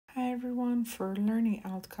everyone, for learning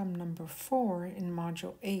outcome number 4 in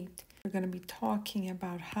Module 8. We're going to be talking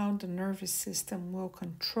about how the nervous system will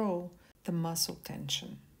control the muscle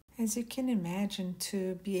tension. As you can imagine,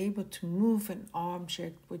 to be able to move an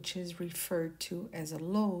object which is referred to as a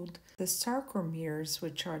load, the sarcomeres,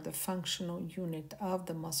 which are the functional unit of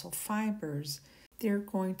the muscle fibers, they're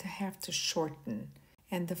going to have to shorten.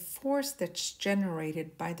 And the force that's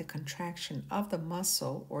generated by the contraction of the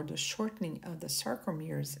muscle or the shortening of the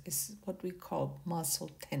sarcomeres is what we call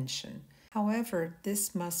muscle tension. However,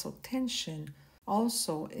 this muscle tension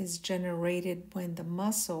also is generated when the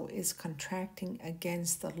muscle is contracting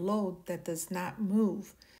against the load that does not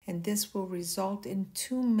move, and this will result in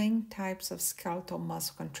two main types of skeletal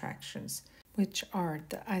muscle contractions, which are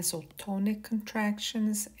the isotonic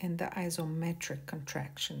contractions and the isometric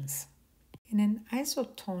contractions. In an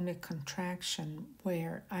isotonic contraction,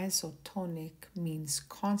 where isotonic means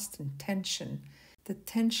constant tension, the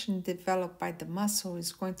tension developed by the muscle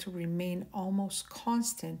is going to remain almost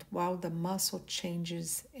constant while the muscle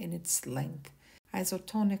changes in its length.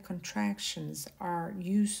 Isotonic contractions are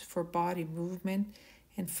used for body movement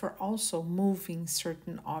and for also moving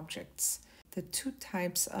certain objects. The two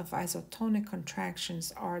types of isotonic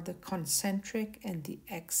contractions are the concentric and the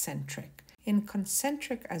eccentric. In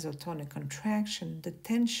concentric isotonic contraction, the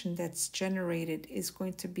tension that's generated is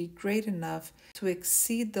going to be great enough to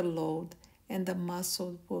exceed the load, and the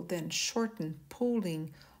muscle will then shorten,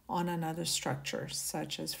 pulling on another structure,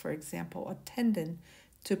 such as, for example, a tendon,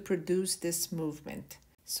 to produce this movement.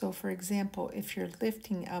 So, for example, if you're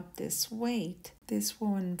lifting up this weight, this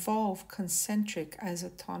will involve concentric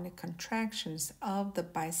isotonic contractions of the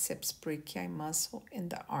biceps brachii muscle in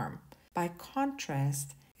the arm. By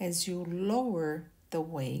contrast, as you lower the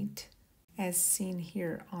weight, as seen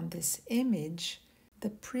here on this image, the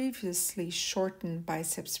previously shortened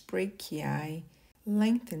biceps brachii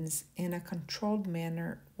lengthens in a controlled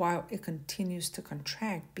manner while it continues to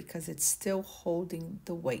contract because it's still holding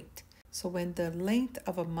the weight. So when the length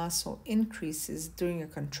of a muscle increases during a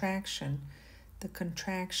contraction, the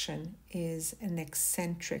contraction is an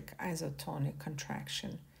eccentric isotonic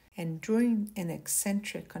contraction. And during an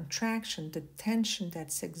eccentric contraction, the tension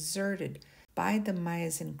that's exerted by the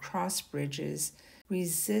myosin cross bridges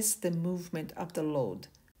resists the movement of the load,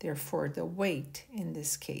 therefore the weight in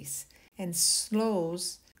this case, and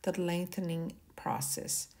slows the lengthening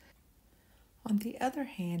process. On the other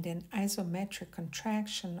hand, an isometric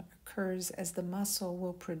contraction occurs as the muscle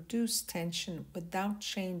will produce tension without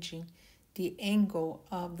changing the angle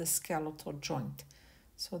of the skeletal joint.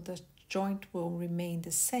 So the joint will remain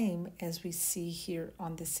the same as we see here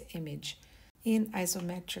on this image. In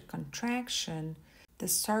isometric contraction, the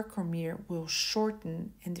sarcomere will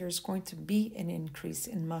shorten and there's going to be an increase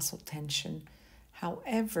in muscle tension.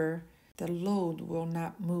 However, the load will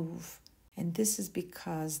not move. And this is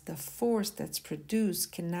because the force that's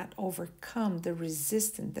produced cannot overcome the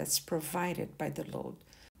resistance that's provided by the load.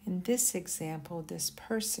 In this example, this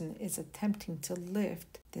person is attempting to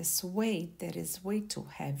lift this weight that is way too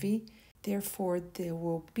heavy. Therefore, there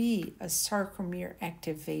will be a sarcomere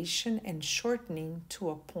activation and shortening to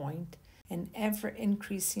a point, and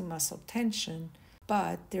ever-increasing muscle tension,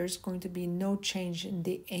 but there's going to be no change in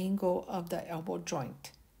the angle of the elbow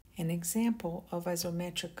joint. An example of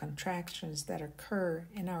isometric contractions that occur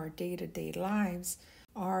in our day-to-day lives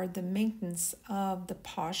are the maintenance of the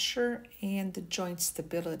posture and the joint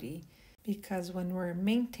stability, because when we're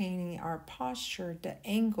maintaining our posture, the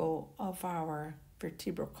angle of our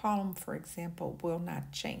vertebral column, for example, will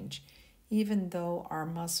not change, even though our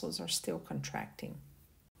muscles are still contracting.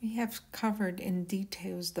 We have covered in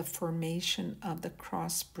details the formation of the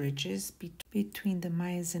cross bridges between the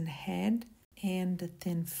myosin head and the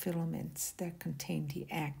thin filaments that contain the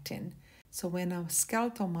actin. So when a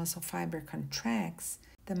skeletal muscle fiber contracts,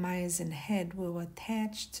 the myosin head will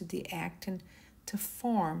attach to the actin to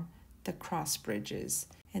form the cross bridges.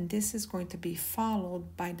 And this is going to be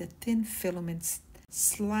followed by the thin filaments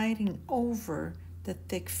sliding over the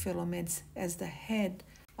thick filaments as the head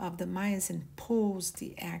of the myosin pulls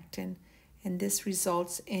the actin, and this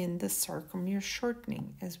results in the sarcomere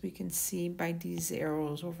shortening, as we can see by these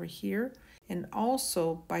arrows over here, and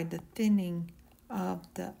also by the thinning of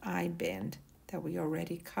the eye band that we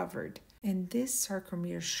already covered. And this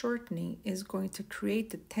sarcomere shortening is going to create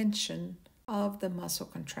the tension of the muscle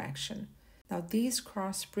contraction. Now these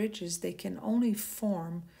cross bridges, they can only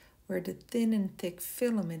form where the thin and thick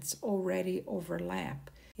filaments already overlap.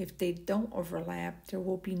 If they don't overlap, there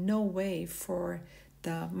will be no way for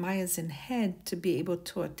the myosin head to be able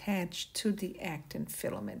to attach to the actin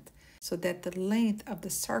filament, so that the length of the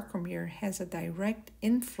sarcomere has a direct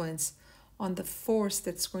influence on the force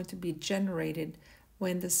that's going to be generated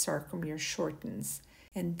when the sarcomere shortens.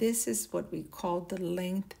 And this is what we call the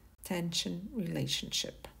length-tension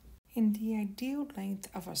relationship. In the ideal length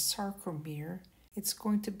of a sarcomere, it's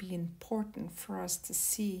going to be important for us to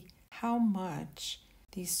see how much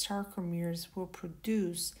these sarcomeres will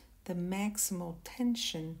produce the maximal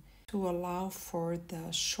tension to allow for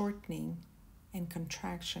the shortening and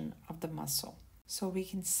contraction of the muscle. So we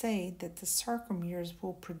can say that the sarcomeres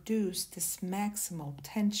will produce this maximal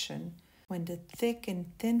tension when the thick and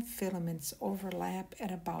thin filaments overlap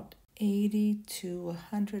at about 80 to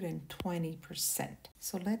 120%.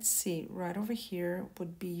 So let's see, right over here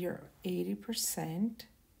would be your 80%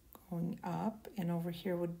 going up, and over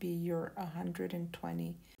here would be your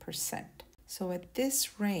 120%. So at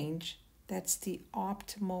this range, that's the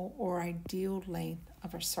optimal or ideal length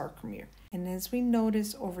of a sarcomere. And as we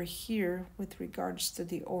notice over here with regards to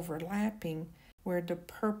the overlapping, where the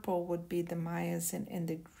purple would be the myosin and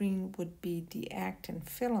the green would be the actin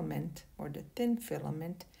filament or the thin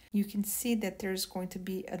filament, you can see that there's going to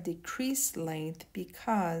be a decreased length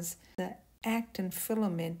because the actin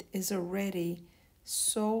filament is already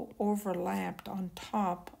so overlapped on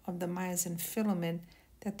top of the myosin filament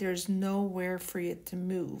that there's nowhere for it to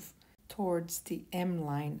move towards the M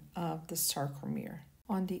line of the sarcomere.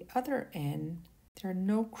 On the other end, there are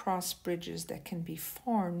no cross bridges that can be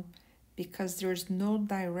formed because there's no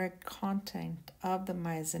direct contact of the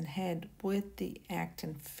myosin head with the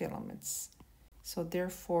actin filaments. So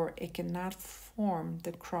therefore, it cannot form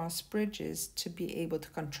the cross bridges to be able to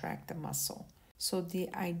contract the muscle. So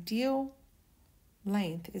the ideal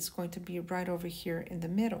length is going to be right over here in the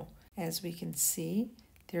middle. As we can see,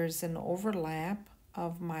 there's an overlap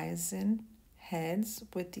of myosin heads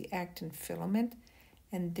with the actin filament,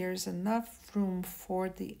 and there's enough room for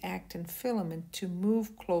the actin filament to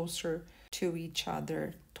move closer to each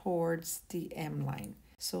other towards the M line.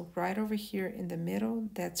 So right over here in the middle,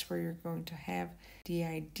 that's where you're going to have the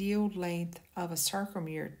ideal length of a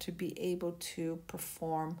sarcomere to be able to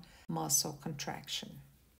perform muscle contraction.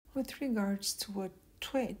 With regards to a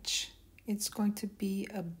twitch, it's going to be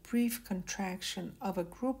a brief contraction of a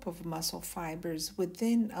group of muscle fibers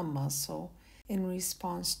within a muscle in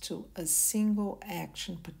response to a single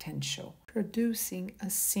action potential, producing a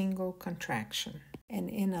single contraction. And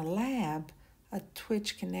in a lab, a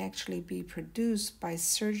twitch can actually be produced by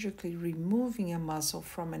surgically removing a muscle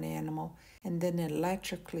from an animal and then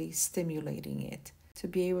electrically stimulating it. To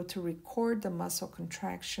be able to record the muscle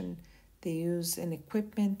contraction, they use an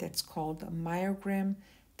equipment that's called a myogram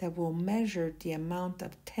that will measure the amount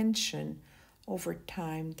of tension over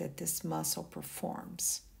time that this muscle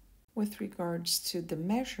performs. With regards to the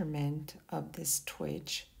measurement of this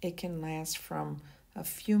twitch, it can last from a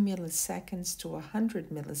few milliseconds to 100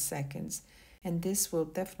 milliseconds, and this will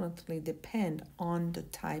definitely depend on the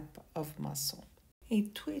type of muscle. A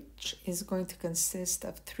twitch is going to consist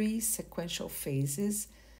of 3 sequential phases.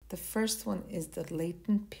 The first one is the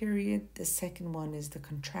latent period, the second one is the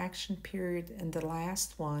contraction period, and the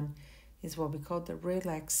last one is what we call the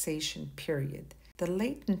relaxation period. The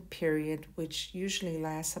latent period, which usually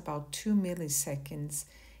lasts about 2 milliseconds,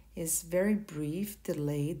 is very brief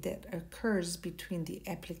delay that occurs between the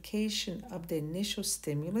application of the initial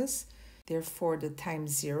stimulus, therefore the time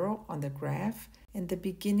 0 on the graph, and the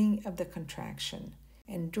beginning of the contraction.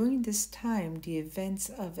 And during this time, the events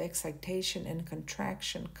of excitation and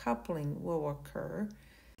contraction coupling will occur.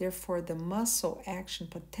 Therefore, the muscle action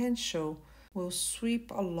potential will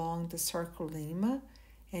sweep along the sarcolemma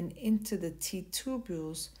and into the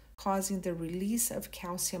T-tubules, causing the release of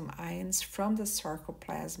calcium ions from the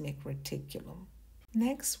sarcoplasmic reticulum.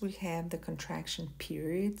 Next, we have the contraction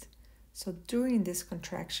period. So during this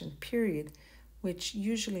contraction period, which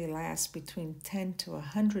usually lasts between 10 to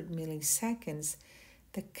 100 milliseconds,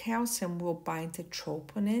 the calcium will bind to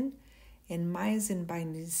troponin, and myosin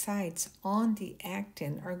binding sites on the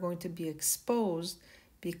actin are going to be exposed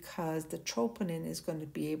because the troponin is going to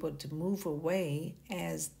be able to move away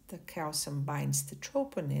as the calcium binds to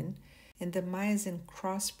troponin, and the myosin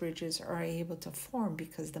cross bridges are able to form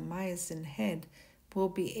because the myosin head will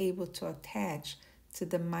be able to attach to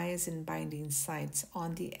the myosin binding sites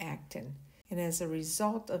on the actin. And as a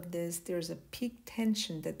result of this, there's a peak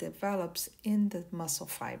tension that develops in the muscle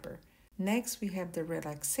fiber. Next, we have the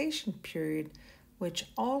relaxation period, which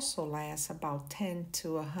also lasts about 10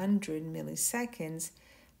 to 100 milliseconds,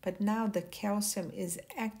 but now the calcium is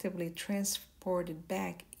actively transported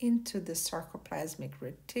back into the sarcoplasmic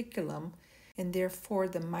reticulum, and therefore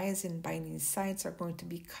the myosin binding sites are going to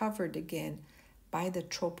be covered again by the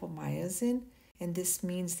tropomyosin, and this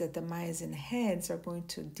means that the myosin heads are going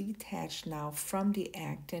to detach now from the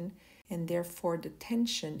actin, and therefore the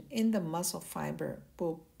tension in the muscle fiber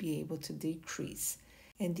will be able to decrease.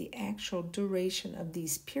 And the actual duration of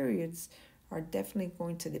these periods are definitely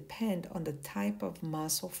going to depend on the type of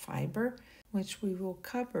muscle fiber, which we will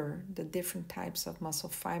cover the different types of muscle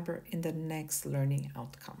fiber in the next learning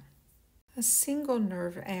outcome. A single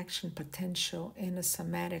nerve action potential in a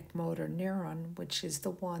somatic motor neuron, which is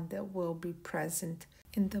the one that will be present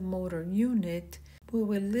in the motor unit,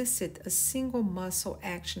 will elicit a single muscle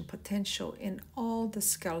action potential in all the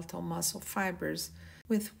skeletal muscle fibers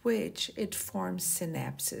with which it forms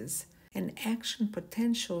synapses. And action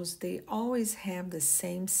potentials, they always have the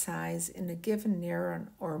same size in a given neuron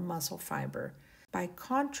or muscle fiber. By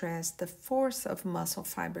contrast, the force of muscle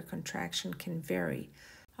fiber contraction can vary.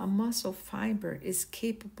 A muscle fiber is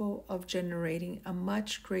capable of generating a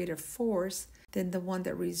much greater force than the one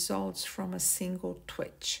that results from a single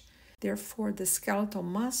twitch. Therefore, the skeletal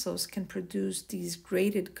muscles can produce these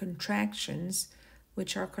graded contractions,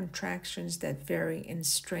 which are contractions that vary in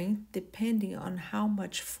strength depending on how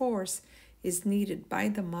much force is needed by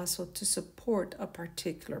the muscle to support a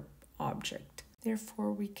particular object.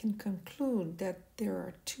 Therefore, we can conclude that there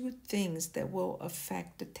are two things that will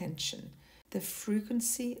affect the tension: the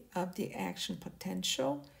frequency of the action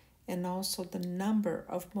potential and also the number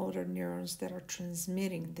of motor neurons that are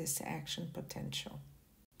transmitting this action potential.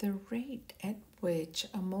 The rate at which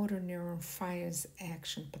a motor neuron fires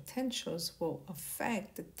action potentials will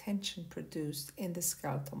affect the tension produced in the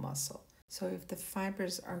skeletal muscle. So if the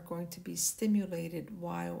fibers are going to be stimulated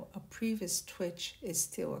while a previous twitch is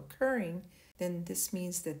still occurring, then this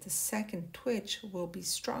means that the second twitch will be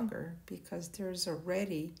stronger because there's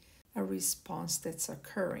already a response that's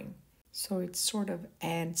occurring. So it sort of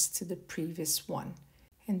adds to the previous one.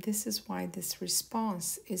 And this is why this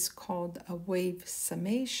response is called a wave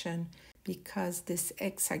summation, because this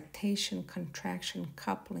excitation contraction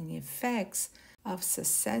coupling effects of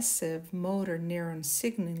successive motor neuron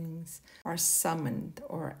signalings are summoned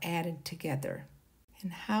or added together.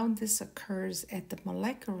 And how this occurs at the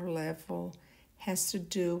molecular level has to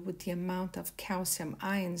do with the amount of calcium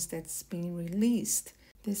ions that's being released.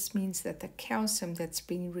 This means that the calcium that's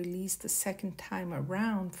being released the second time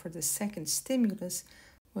around for the second stimulus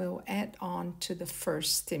will add on to the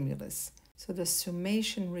first stimulus. So the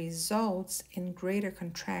summation results in greater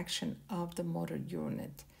contraction of the motor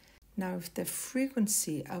unit. Now, if the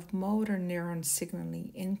frequency of motor neuron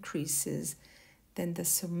signaling increases, then the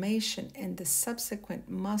summation and the subsequent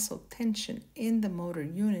muscle tension in the motor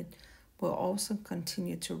unit will also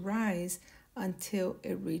continue to rise until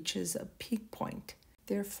it reaches a peak point.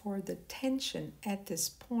 Therefore, the tension at this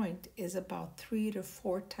point is about 3 to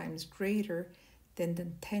 4 times greater than the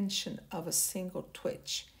tension of a single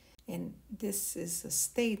twitch. And this is a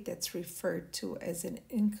state that's referred to as an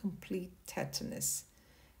incomplete tetanus.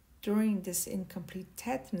 During this incomplete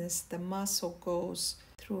tetanus, the muscle goes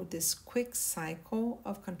through this quick cycle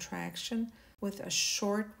of contraction with a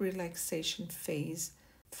short relaxation phase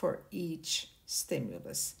for each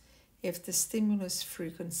stimulus. If the stimulus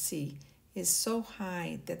frequency is so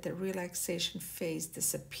high that the relaxation phase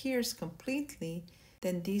disappears completely,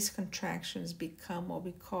 then these contractions become what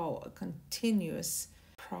we call a continuous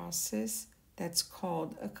process that's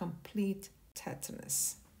called a complete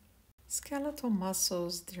tetanus. Skeletal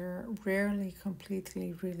muscles, they're rarely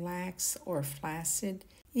completely relaxed or flaccid.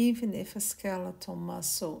 Even if a skeletal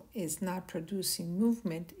muscle is not producing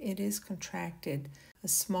movement, it is contracted a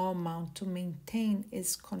small amount to maintain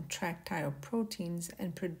its contractile proteins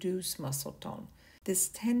and produce muscle tone. This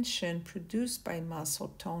tension produced by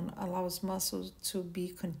muscle tone allows muscles to be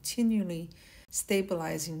continually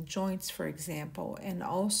stabilizing joints, for example, and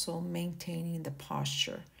also maintaining the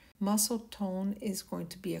posture. Muscle tone is going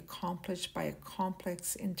to be accomplished by a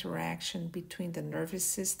complex interaction between the nervous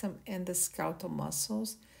system and the skeletal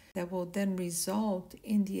muscles that will then result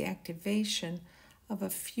in the activation of a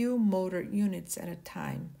few motor units at a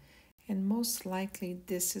time. And most likely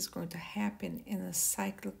this is going to happen in a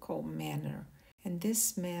cyclical manner. In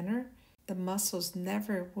this manner, the muscles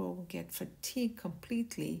never will get fatigued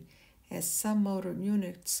completely, as some motor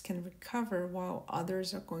units can recover while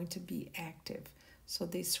others are going to be active. So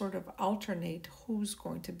they sort of alternate who's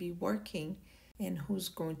going to be working and who's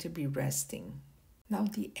going to be resting. Now,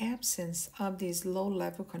 the absence of these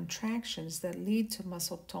low-level contractions that lead to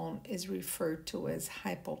muscle tone is referred to as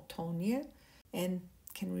hypotonia and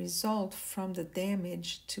can result from the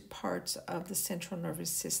damage to parts of the central nervous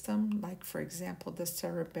system, like, for example, the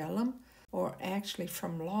cerebellum, or actually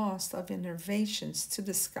from loss of innervations to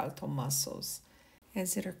the skeletal muscles,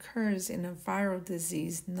 as it occurs in a viral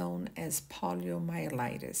disease known as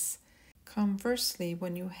poliomyelitis. Conversely,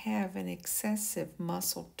 when you have an excessive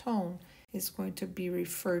muscle tone, it's going to be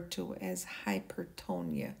referred to as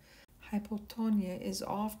hypertonia. Hypotonia is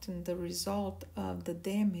often the result of the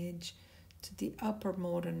damage to the upper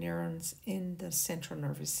motor neurons in the central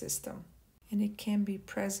nervous system. And it can be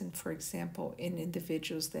present, for example, in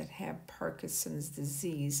individuals that have Parkinson's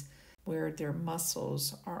disease, where their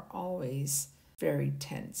muscles are always very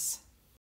tense.